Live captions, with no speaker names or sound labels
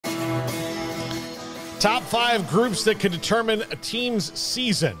Top 5 groups that could determine a team's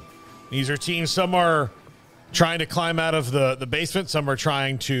season. These are teams, some are trying to climb out of the basement. Some are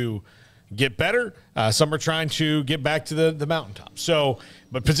trying to get better. Some are trying to get back to the mountaintop. So,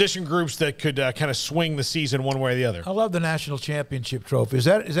 but position groups that could kind of swing the season one way or the other. I love the national championship trophy. Is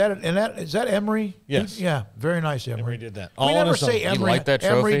that Emory? Yes. Yeah, very nice, Emory. Emory did that. We never say Emory. You like that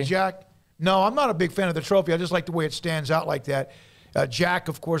trophy? Emory, Jack. No, I'm not a big fan of the trophy. I just like the way it stands out like that. Jack,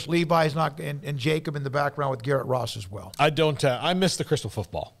 of course, Levi's not, and Jacob in the background with Garrett Ross as well. I don't. I miss the crystal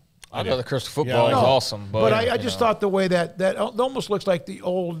football. I know the crystal football is awesome, but I just thought the way that almost looks like the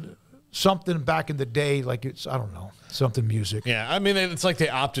old something back in the day, like it's, I don't know, something music. Yeah, I mean, it's like they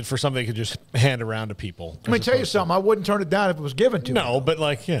opted for something they could just hand around to people. Let me tell you something. I wouldn't turn it down if it was given to me. No, but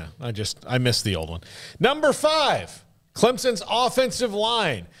like, yeah, I miss the old one. Number 5, Clemson's offensive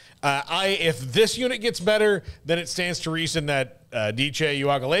line. If this unit gets better, then it stands to reason that DJ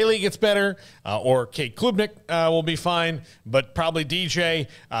Uiagalelei gets better, or Kate Klubnik will be fine, but probably DJ.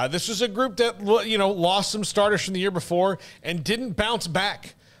 This was a group that lost some starters from the year before and didn't bounce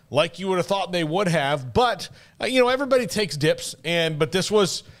back like you would have thought they would have. But everybody takes dips, but this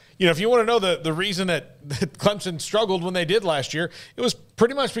was. If you want to know the reason that Clemson struggled when they did last year, it was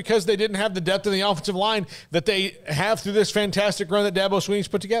pretty much because they didn't have the depth in the offensive line that they have through this fantastic run that Dabo Swinney's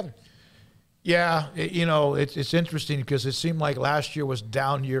put together. Yeah, it's interesting because it seemed like last year was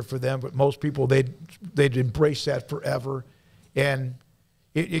down year for them, but most people they'd embrace that forever, and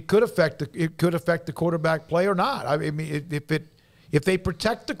it could affect the quarterback play or not. I mean, if they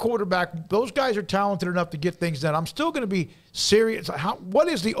protect the quarterback, those guys are talented enough to get things done. I'm still going to be serious. What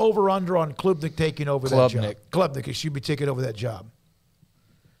is the over-under on Klubnik taking over that job? Klubnik should be taking over that job.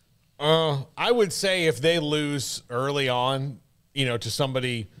 I would say if they lose early on, to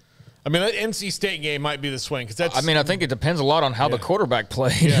somebody. I mean, that NC State game might be the swing. I think it depends a lot on how the quarterback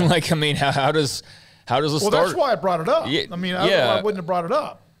played. Yeah. How does the start? Well, that's why I brought it up. Yeah, I wouldn't have brought it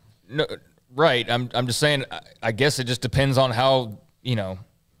up. No, right. I'm just saying. I guess it just depends on how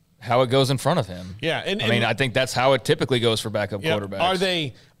it goes in front of him. Yeah, I think that's how it typically goes for backup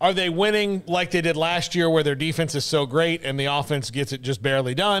quarterbacks. Are they winning like they did last year, where their defense is so great and the offense gets it just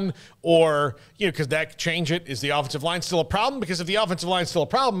barely done, or because that could change it? Is the offensive line still a problem? Because if the offensive line is still a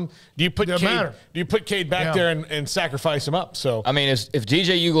problem, do you put Cade back there and sacrifice him up? So I mean, if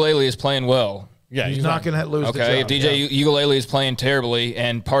DJ Uiagalelei is playing well. Yeah, he's not going to lose the job. Okay, if DJ Uiagalelei is playing terribly,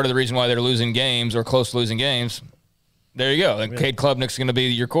 and part of the reason why they're losing games or close to losing games, there you go. And Cade Klubnik's going to be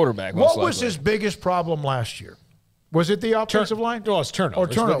your quarterback. What was his biggest problem last year? Was it the offensive line? Well, it's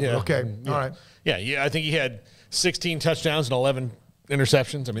turnovers. Turnover. Okay, all right. Yeah, I think he had 16 touchdowns and 11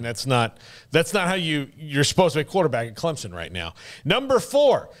 interceptions. I mean, that's not how you're supposed to be a quarterback at Clemson right now. Number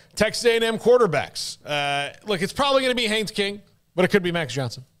 4, Texas A&M quarterbacks. Look, it's probably going to be Haynes King, but it could be Max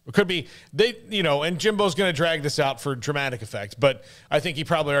Johnson. It could be and Jimbo's going to drag this out for dramatic effect, but I think he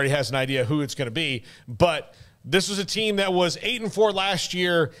probably already has an idea who it's going to be. But this was a team that was 8-4 last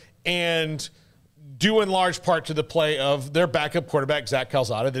year, and due in large part to the play of their backup quarterback, Zach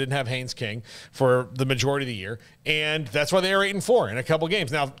Calzada. They didn't have Haynes King for the majority of the year, and that's why they are 8-4 in a couple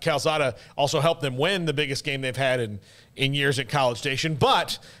games. Now, Calzada also helped them win the biggest game they've had in years at College Station,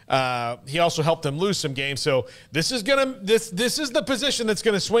 but he also helped them lose some games. So this is the position that's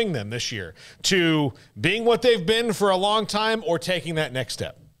going to swing them this year to being what they've been for a long time or taking that next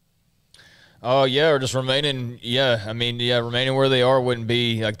step. Oh, yeah, or just remaining, remaining where they are wouldn't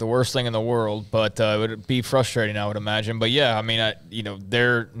be like the worst thing in the world, but it would be frustrating, I would imagine. But, yeah,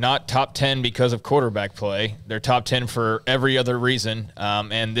 they're not top 10 because of quarterback play. They're top 10 for every other reason,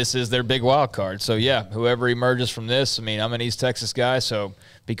 and this is their big wild card. So, yeah, whoever emerges from this, I'm an East Texas guy, so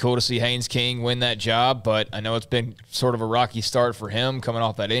be cool to see Haynes King win that job, but I know it's been sort of a rocky start for him coming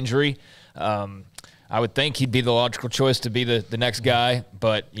off that injury. I would think he'd be the logical choice to be the next guy,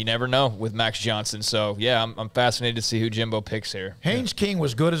 but you never know with Max Johnson. So, yeah, I'm fascinated to see who Jimbo picks here. Haynes King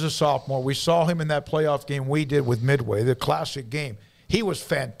was good as a sophomore. We saw him in that playoff game we did with Midway, the classic game. He was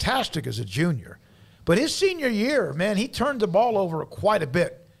fantastic as a junior. But his senior year, man, he turned the ball over quite a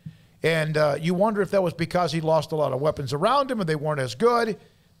bit. And you wonder if that was because he lost a lot of weapons around him and they weren't as good.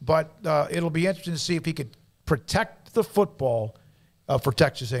 But it'll be interesting to see if he could protect the football for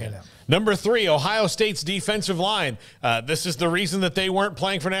Texas A&M. Number 3, Ohio State's defensive line. This is the reason that they weren't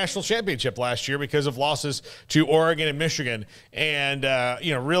playing for national championship last year, because of losses to Oregon and Michigan, and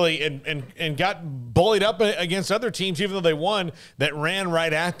really and got bullied up against other teams, even though they won, that ran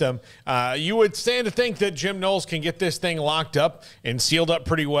right at them. You would stand to think that Jim Knowles can get this thing locked up and sealed up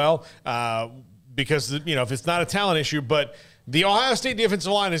pretty well, because if it's not a talent issue, but the Ohio State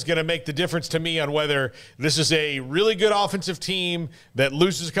defensive line is going to make the difference to me on whether this is a really good offensive team that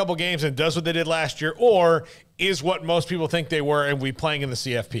loses a couple games and does what they did last year, or is what most people think they were and we playing in the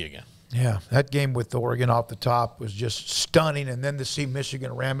CFP again. Yeah, that game with Oregon off the top was just stunning, and then to see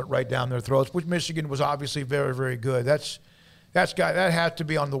Michigan ram it right down their throats, which Michigan was obviously very, very good. That had to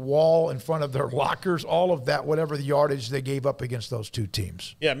be on the wall in front of their lockers, all of that, whatever the yardage they gave up against those two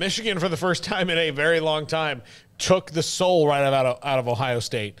teams. Yeah, Michigan for the first time in a very long time took the soul right out of Ohio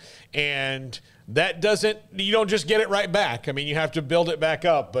State. And that you don't just get it right back. I mean, you have to build it back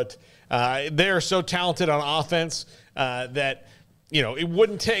up. But they are so talented on offense that, it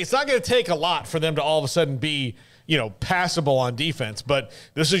wouldn't take – it's not going to take a lot for them to all of a sudden be – passable on defense. But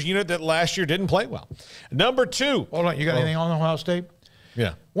this is a unit that last year didn't play well. Number 2. Hold on. You got anything on Ohio State?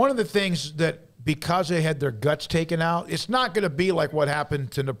 Yeah. One of the things that because they had their guts taken out, it's not going to be like what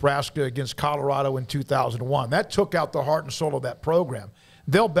happened to Nebraska against Colorado in 2001. That took out the heart and soul of that program.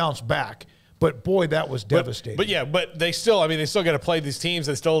 They'll bounce back. But, boy, that was devastating. But they still got to play these teams.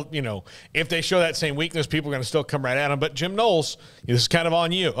 They still, if they show that same weakness, people are going to still come right at them. But Jim Knowles, this is kind of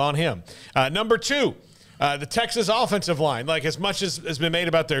on him. Number 2. The Texas offensive line, like as much as has been made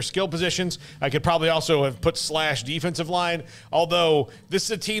about their skill positions, I could probably also have put / defensive line, although this is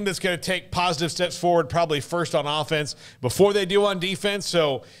a team that's going to take positive steps forward probably first on offense before they do on defense.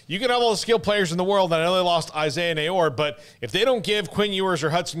 So you can have all the skill players in the world, and I know they lost Isaiah Nayor, but if they don't give Quinn Ewers or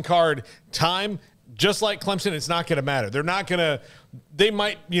Hudson Card time, just like Clemson, it's not going to matter. They're not going to – they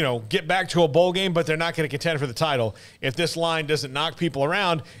might, get back to a bowl game, but they're not going to contend for the title if this line doesn't knock people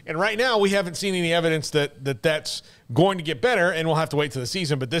around. And right now we haven't seen any evidence that's going to get better, and we'll have to wait till the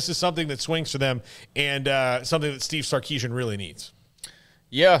season. But this is something that swings for them and something that Steve Sarkisian really needs.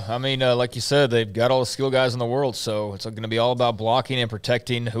 Yeah, I mean, like you said, they've got all the skill guys in the world, so it's going to be all about blocking and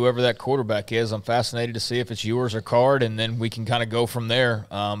protecting whoever that quarterback is. I'm fascinated to see if it's Ewers or Card, and then we can kind of go from there.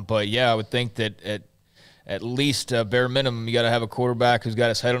 But, yeah, I would think that at least bare minimum, you got to have a quarterback who's got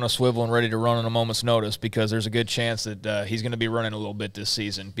his head on a swivel and ready to run on a moment's notice, because there's a good chance that he's going to be running a little bit this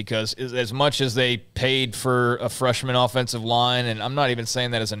season. Because as much as they paid for a freshman offensive line, and I'm not even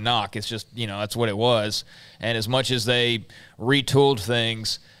saying that as a knock, it's just, that's what it was. And as much as they retooled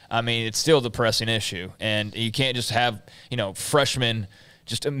things, I mean, it's still the pressing issue. And you can't just have, freshmen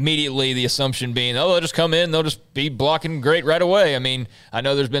just immediately the assumption being, oh, they'll just come in, they'll just be blocking great right away. I mean, I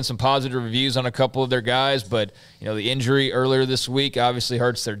know there's been some positive reviews on a couple of their guys, but, the injury earlier this week obviously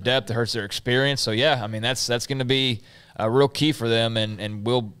hurts their depth, it hurts their experience. So, yeah, I mean, that's going to be a real key for them and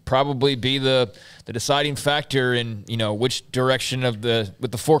will probably be the deciding factor in, which direction with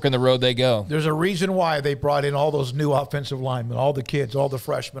the fork in the road they go. There's a reason why they brought in all those new offensive linemen, all the kids, all the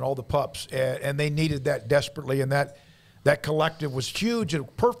freshmen, all the pups, and they needed that desperately, and that collective was huge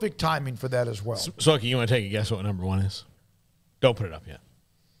and perfect timing for that as well. Smoaky, you want to take a guess what number 1 is? Don't put it up yet.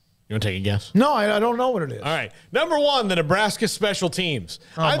 You want to take a guess? No, I don't know what it is. All right. Number 1, the Nebraska special teams.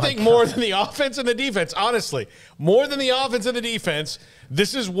 I think God. more than the offense and the defense, honestly, more than the offense and the defense,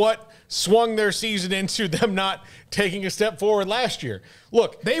 this is what swung their season into them not taking a step forward last year.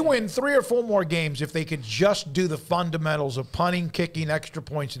 Look, they win 3 or 4 more games if they could just do the fundamentals of punting, kicking, extra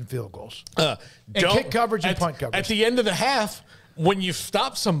points, and field goals. And kick coverage and punt coverage. At the end of the half, when you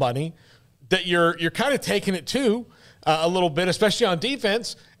stop somebody that you're kind of taking it to a little bit, especially on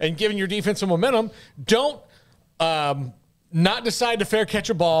defense, and giving your defense some momentum, don't not decide to fair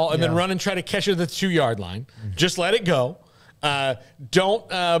catch a ball and then run and try to catch it at the 2-yard line. Mm-hmm. Just let it go.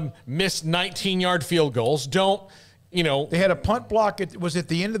 Don't miss 19-yard field goals. Don't, They had a punt block. It was at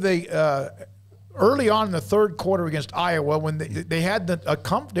the end of the early on in the third quarter against Iowa when they had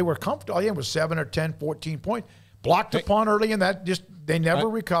they were comfortable. It was 7 or 10, 14 point. Blocked a punt early, and that just they never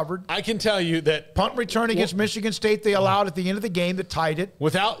recovered. I can tell you that punt return against Michigan State they allowed at the end of the game that tied it.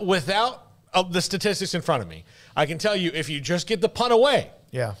 Without the statistics in front of me, I can tell you if you just get the punt away,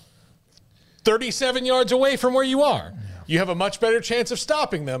 37 yards away from where you are, you have a much better chance of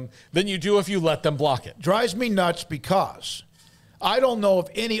stopping them than you do if you let them block it. Drives me nuts because I don't know if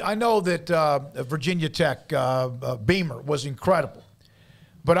any – I know that Virginia Tech, Beamer, was incredible.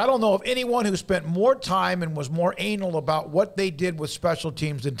 But I don't know of anyone who spent more time and was more anal about what they did with special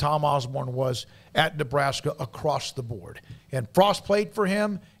teams than Tom Osborne was at Nebraska across the board. And Frost played for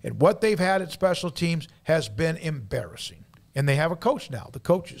him, and what they've had at special teams has been embarrassing. And they have a coach now, the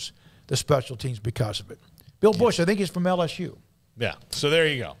coaches, the special teams because of it. Bill Bush, I think he's from LSU. Yeah, so there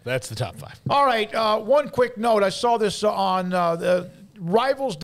you go. That's the top 5. All right, one quick note. I saw this on the Rivals